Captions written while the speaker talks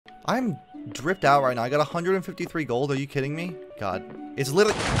I'm dripped out right now. I got 153 gold. Are you kidding me? God. It's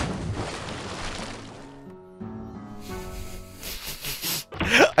literally...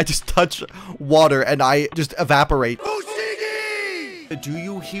 I just touch water and I just evaporate. Do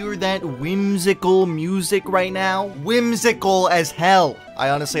you hear that whimsical music right now? Whimsical as hell.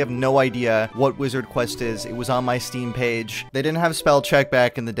 I honestly have no idea what Wizard Quest is. It was on my Steam page. They didn't have spell check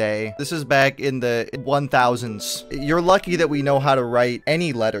back in the day. This is back in the 1000s. You're lucky that we know how to write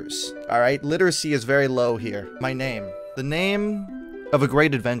any letters. All right, literacy is very low here. My name. The name of a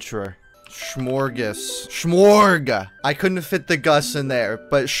great adventurer. Schmorgus. Schmorg. I couldn't fit the Gus in there,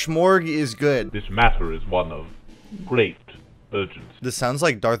 but Schmorg is good. This matter is one of great urgency. This sounds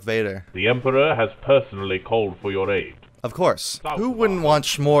like Darth Vader. The Emperor has personally called for your aid. Of course. Who wouldn't want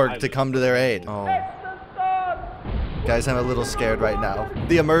Schmorg to come to their aid? Oh. Guys, I'm a little scared right now.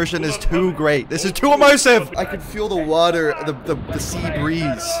 The immersion is too great. This is too immersive! I can feel the water, the sea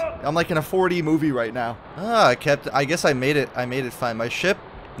breeze. I'm like in a 4D movie right now. Ah, I guess I made it fine. My ship,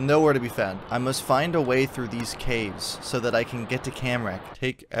 nowhere to be found. I must find a way through these caves so that I can get to Camrac.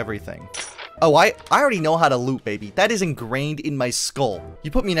 Take everything. Oh, I already know how to loot, baby. That is ingrained in my skull. You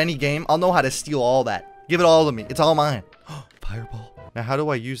put me in any game, I'll know how to steal all that. Give it all to me. It's all mine. Fireball. Now, how do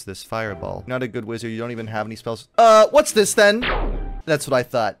I use this fireball? Not a good wizard. You don't even have any spells. What's this then? That's what I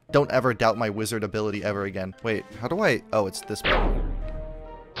thought. Don't ever doubt my wizard ability ever again. Wait, how do I... Oh, it's this button.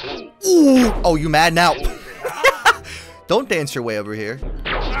 Ooh! Oh, you mad now? Don't dance your way over here.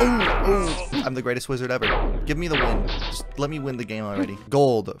 Ooh, I'm the greatest wizard ever. Give me the win. Just let me win the game already.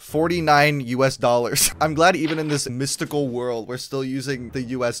 Gold, 49 US dollars. I'm glad even in this mystical world, we're still using the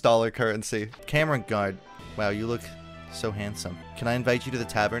US dollar currency. Camera guard. Wow, you look so handsome. Can I invite you to the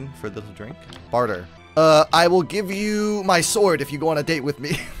tavern for a little drink? Barter. I will give you my sword if you go on a date with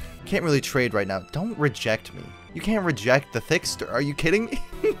me. Can't really trade right now. Don't reject me. You can't reject the Thickster. Are you kidding me?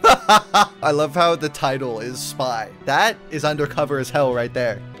 I love how the title is Spy. That is undercover as hell right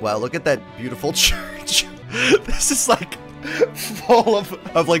there. Wow, look at that beautiful church. This is like full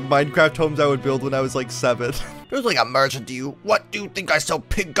of like Minecraft homes I would build when I was like 7. There's like a merchant to you. What do you think I sell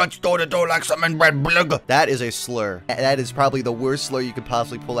pig guts door to door like some inbred blug? That is a slur. That is probably the worst slur you could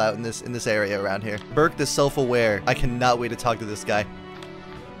possibly pull out in this area around here. Burke the self-aware. I cannot wait to talk to this guy.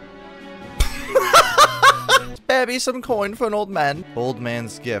 Spare me some coin for an old man. Old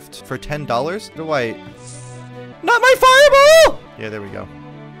man's gift. For $10? Do I... Not my fireball! Yeah, there we go.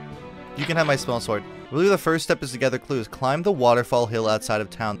 You can have my spell sword. I believe the first step is to gather clues. Climb the waterfall hill outside of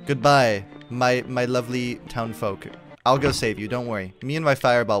town. Goodbye, my lovely town folk. I'll go save you, don't worry. Me and my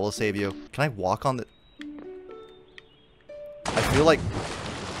fireball will save you. Can I walk on the... I feel like...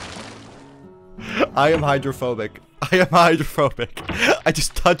 I am hydrophobic. I am hydrophobic. I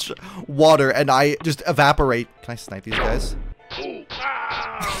just touch water and I just evaporate. Can I snipe these guys? They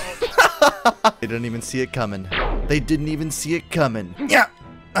didn't even see it coming. They didn't even see it coming. Yeah.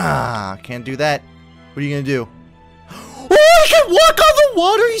 Ah, can't do that. What are you gonna do? Oh, I can walk on the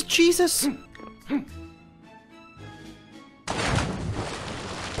water. He's Jesus.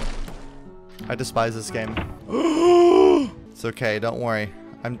 I despise this game. It's okay. Don't worry.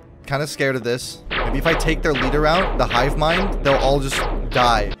 I'm kind of scared of this. Maybe if I take their leader out, the hive mind, they'll all just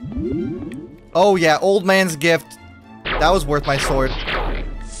die. Oh yeah, old man's gift. That was worth my sword.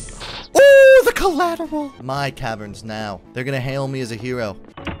 Oh, the collateral. My caverns now. They're gonna hail me as a hero.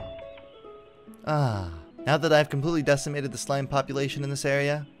 Ah, now that I've completely decimated the slime population in this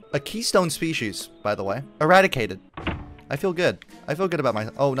area, a keystone species, by the way, eradicated. I feel good. I feel good about my...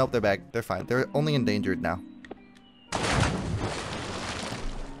 Oh, nope, they're back. They're fine. They're only endangered now.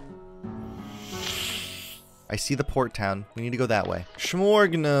 I see the port town. We need to go that way.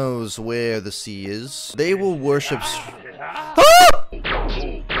 Schmorg knows where the sea is. They will worship... Ah!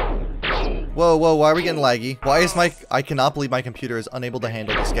 Whoa, whoa, why are we getting laggy? Why is my... I cannot believe my computer is unable to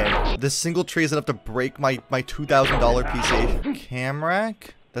handle this game. This single tree is enough to break my $2,000 PC.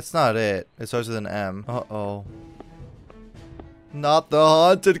 Camrac? That's not it. It starts with an M. Uh-oh. Not the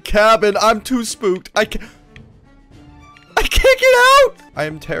haunted cabin. I'm too spooked. I can't get out! I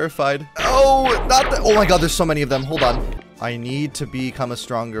am terrified. Oh, not the... Oh my god, there's so many of them. Hold on. I need to become a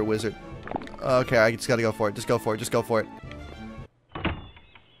stronger wizard. Okay, I just gotta go for it. Just go for it. Just go for it.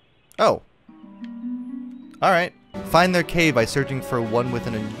 Oh. Alright. Find their cave by searching for one with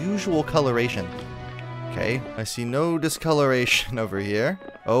an unusual coloration. Okay, I see no discoloration over here.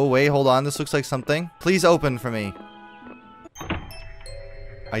 Oh, wait, hold on. This looks like something. Please open for me.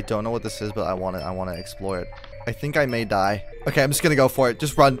 I don't know what this is, but I want to explore it. I think I may die. Okay, I'm just gonna go for it.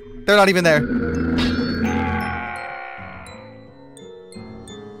 Just run. They're not even there.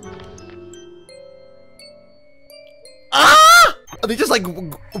 Ah! They just like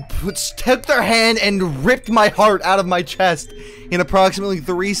took their hand and ripped my heart out of my chest in approximately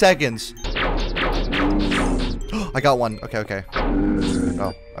 3 seconds. I got one. Okay, okay.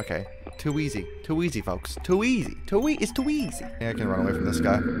 Oh, okay. Too easy. Too easy, folks. Too easy. It's too easy. I think I can run away from this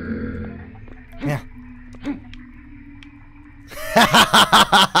guy. Yeah.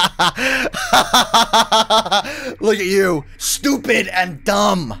 Look at you. Stupid and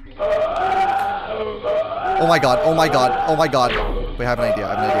dumb. Oh my god. Oh my god. Oh my god. Wait, I have an idea. I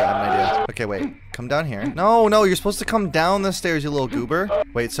have an idea. Okay, wait. Come down here. No, no, you're supposed to come down the stairs, you little goober.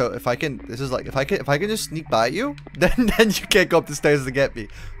 Wait, so if I can, this is like, if I can just sneak by you, then you can't go up the stairs to get me.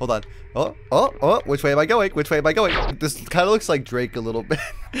 Hold on. Oh, which way am I going? Which way am I going? This kind of looks like Drake a little bit.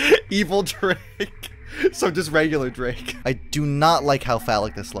 Evil Drake. So just regular Drake. I do not like how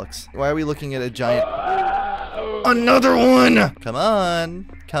phallic this looks. Why are we looking at a giant... Another one! Come on.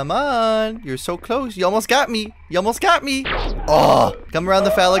 Come on. You're so close. You almost got me. You almost got me. Oh, come around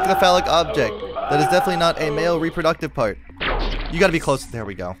the phallic object. That is definitely not a male reproductive part. You gotta be close. There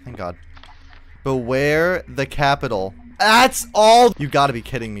we go. Thank God. Beware the capital. That's all. You gotta be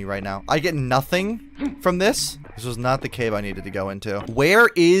kidding me right now. I get nothing from this. This was not the cave I needed to go into. Where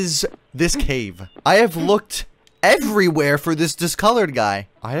is this cave? I have looked everywhere for this discolored guy.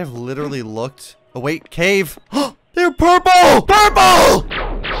 I have literally looked. Oh, wait, cave. They're purple! Purple!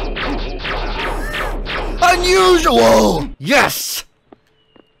 Unusual! Yes!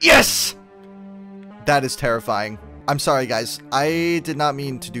 Yes! That is terrifying. I'm sorry, guys. I did not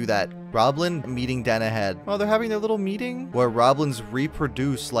mean to do that. Roblin meeting den ahead. Oh, they're having their little meeting where Roblins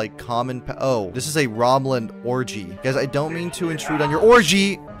reproduce like common. Oh, this is a Roblin orgy. Guys, I don't mean to intrude on your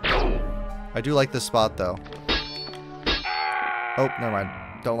orgy. I do like this spot though. Oh, never mind.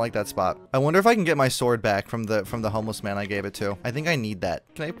 Don't like that spot. I wonder if I can get my sword back from the homeless man I gave it to. I think I need that.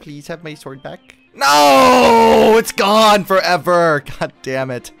 Can I please have my sword back? No! It's gone forever. God damn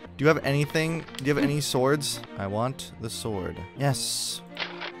it. Do you have anything? Do you have any swords? I want the sword. Yes.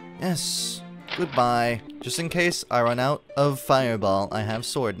 Yes. Goodbye. Just in case I run out of fireball, I have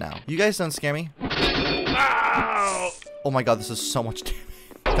sword now. You guys don't scare me. Oh my god, this is so much damage.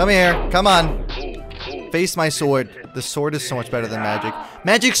 Come here. Come on. Face my sword. The sword is so much better than magic.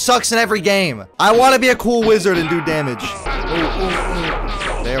 Magic sucks in every game. I want to be a cool wizard and do damage.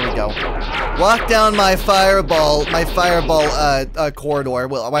 Ooh. There we go. Walk down my fireball corridor.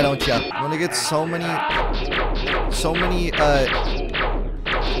 Well, why don't you? I'm gonna get so many, the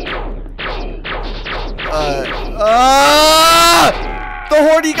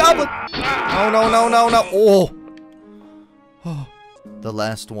horny goblin. No. Oh. The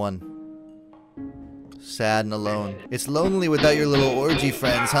last one. Sad and alone. It's lonely without your little orgy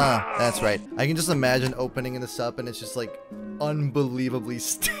friends, huh? That's right. I can just imagine opening this up and it's just like unbelievably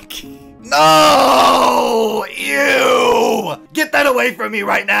sticky. No! Ew! Get that away from me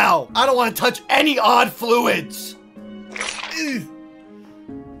right now! I don't want to touch any odd fluids!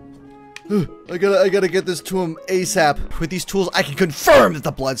 I gotta get this to him ASAP. With these tools, I can confirm that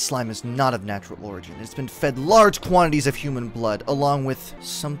the blood slime is not of natural origin. It's been fed large quantities of human blood, along with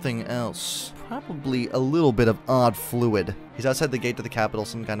something else. Probably a little bit of odd fluid. He's outside the gate to the capital,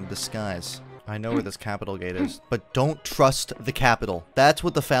 some kind of disguise. I know where this capital gate is, but don't trust the capital. That's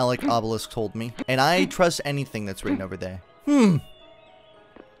what the phallic obelisk told me, and I trust anything that's written over there.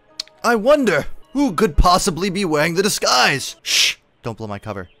 I wonder who could possibly be wearing the disguise. Shh! Don't blow my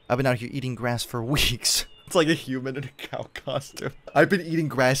cover. I've been out here eating grass for weeks. It's like a human in a cow costume. I've been eating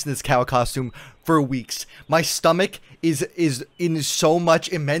grass in this cow costume for weeks. My stomach is in so much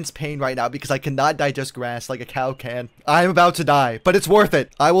immense pain right now because I cannot digest grass like a cow can. I'm about to die, but it's worth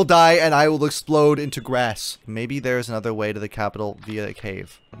it. I will die and I will explode into grass. Maybe there's another way to the capital via a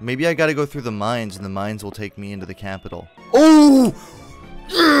cave. Maybe I gotta go through the mines and the mines will take me into the capital. Oh!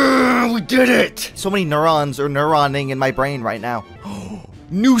 We did it! So many neurons are neuroning in my brain right now.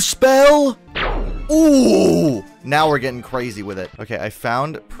 New spell? Ooh! Now we're getting crazy with it. Okay, I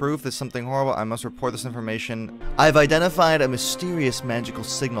found proof that something horrible. I must report this information. I've identified a mysterious magical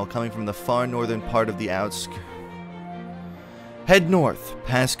signal coming from the far northern part of the outskirts. Head north,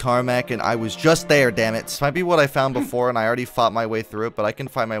 past Carmack, and I was just there, damn it. This might be what I found before, and I already fought my way through it, but I can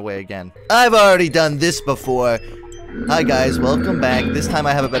find my way again. I've already done this before. Hi guys, welcome back. This time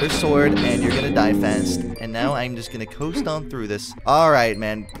I have a better sword, and you're gonna die fast. And now I'm just gonna coast on through this. Alright,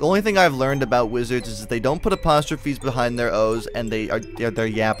 man. The only thing I've learned about wizards is that they don't put apostrophes behind their O's, and they're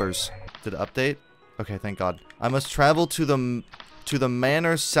yappers. Did it update? Okay, thank God. I must travel to the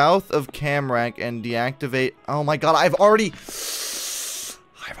manor south of Camrack and deactivate... Oh my God, I've already done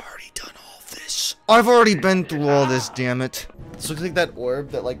all of this. I've already been through all this, damn it. This looks like that orb,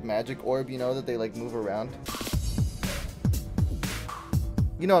 that like magic orb, you know, that they like move around.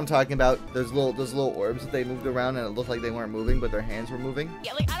 You know what I'm talking about? Those little orbs that they moved around and it looked like they weren't moving, but their hands were moving.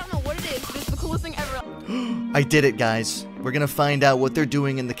 Yeah, like, I don't know what it is, but it's the coolest thing ever. I did it, guys. We're gonna find out what they're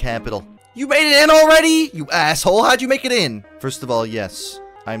doing in the Capitol. You made it in already? You asshole. How'd you make it in? First of all, yes.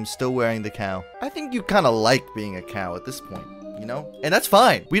 I'm still wearing the cow. I think you kind of like being a cow at this point, you know? And that's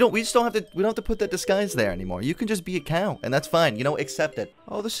fine. We just don't have to put that disguise there anymore. You can just be a cow, and that's fine. You know, accept it.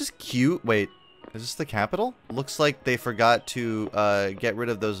 Oh, this is cute. Wait, is this the Capitol? Looks like they forgot to get rid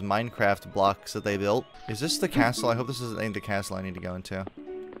of those Minecraft blocks that they built. Is this the castle? I hope this isn't the castle I need to go into.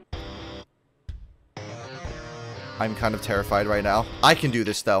 I'm kind of terrified right now. I can do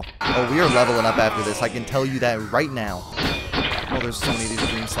this, though. Oh, we are leveling up after this. I can tell you that right now. Oh, there's so many of these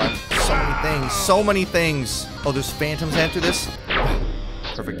green slimes. So many things. So many things. Oh, there's phantoms after this.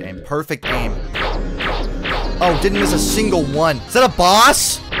 Perfect aim. Perfect aim. Oh, didn't miss a single one. Is that a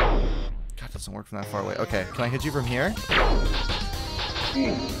boss? God, it doesn't work from that far away. Okay, can I hit you from here?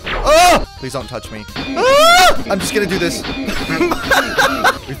 Oh! Please don't touch me. Ah! I'm just gonna do this.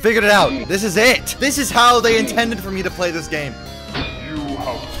 We figured it out. This is it. This is how they intended for me to play this game. You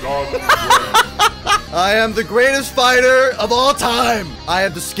have done I am the greatest fighter of all time. I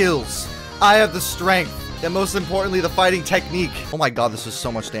have the skills. I have the strength. And most importantly, the fighting technique. Oh my god, this is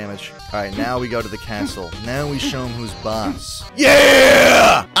so much damage. Alright, now we go to the castle. Now we show him who's boss.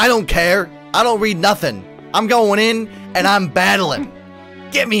 Yeah! I don't care. I don't read nothing. I'm going in and I'm battling.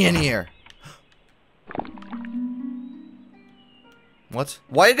 Get me in here. What?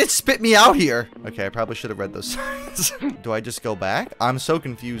 Why did it spit me out here? Okay, I probably should have read those signs. Do I just go back? I'm so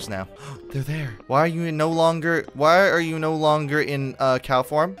confused now. They're there. Why are you no longer in cow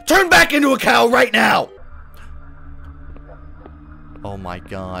form? Turn back into a cow right now! Oh my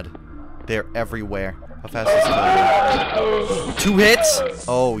god. They're everywhere. How fast is this? 2 hits?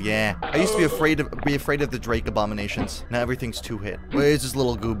 Oh yeah. I used to be afraid of the Drake abominations. Now everything's 2 hit. Where's this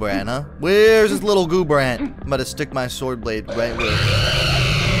little goober ant, huh? Where's this little goober ant? I'm about to stick my sword blade right where.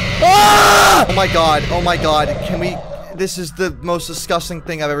 Ah! Oh my god. Oh my god. Can we? This is the most disgusting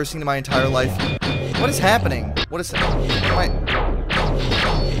thing I've ever seen in my entire life. What is happening? What is? What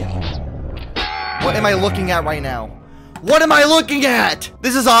am I looking at right now? What am I looking at?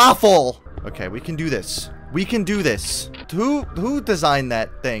 This is awful. Okay, we can do this. We can do this. Who designed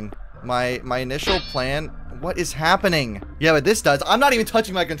that thing? My initial plan. What is happening? Yeah, but this does. I'm not even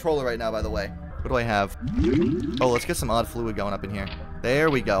touching my controller right now, by the way. What do I have? Oh, let's get some odd fluid going up in here.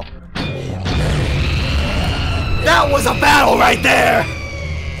 There we go. That was a battle right there!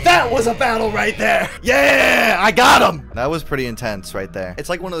 That was a battle right there! Yeah! I got him! That was pretty intense right there. It's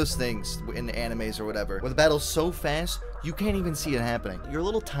like one of those things in animes or whatever, where the battle's so fast, you can't even see it happening. Your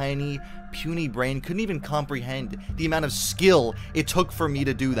little tiny, puny brain couldn't even comprehend the amount of skill it took for me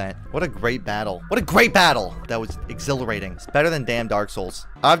to do that. What a great battle. What a great battle! That was exhilarating. It's better than damn Dark Souls.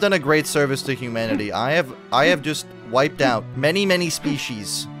 I've done a great service to humanity. I have just wiped out many, many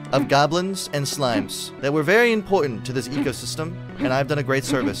species of goblins and slimes that were very important to this ecosystem, and I've done a great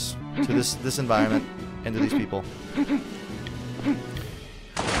service to this environment and to these people.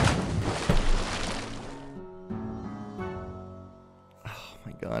 Oh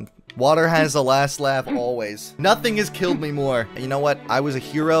my god. Water has the last laugh always. Nothing has killed me more. And you know what? I was a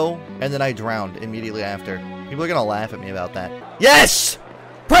hero, and then I drowned immediately after. People are gonna laugh at me about that. Yes!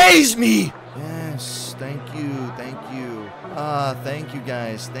 Praise me! Yes, thank you, thank you. Thank you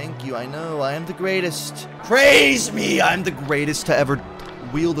guys, thank you. I know, I am the greatest. Praise me! I'm the greatest to ever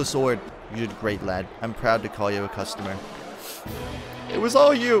wield a sword. You did great, lad. I'm proud to call you a customer. It was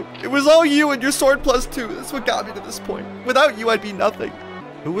all you. It was all you and your sword +2. That's what got me to this point. Without you, I'd be nothing.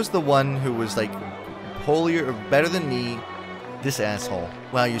 Who was the one who was like holier or better than me? This asshole.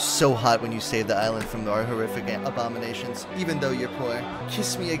 Wow, you're so hot when you save the island from our horrific abominations, even though you're poor.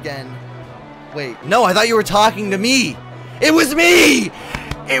 Kiss me again. Wait, no, I thought you were talking to me. It was me!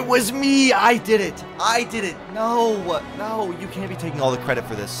 It was me! I did it! I did it! No! No, you can't be taking all the credit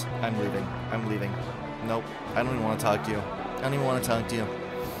for this. I'm leaving. I'm leaving. Nope. I don't even want to talk to you. I don't even want to talk to you.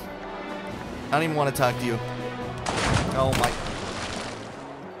 I don't even want to talk to you. Oh my...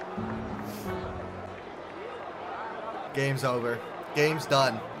 Game's over. Game's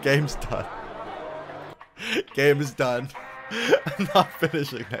done. Game's done. Game is done. I'm not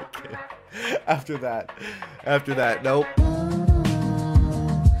finishing that game. After that, nope.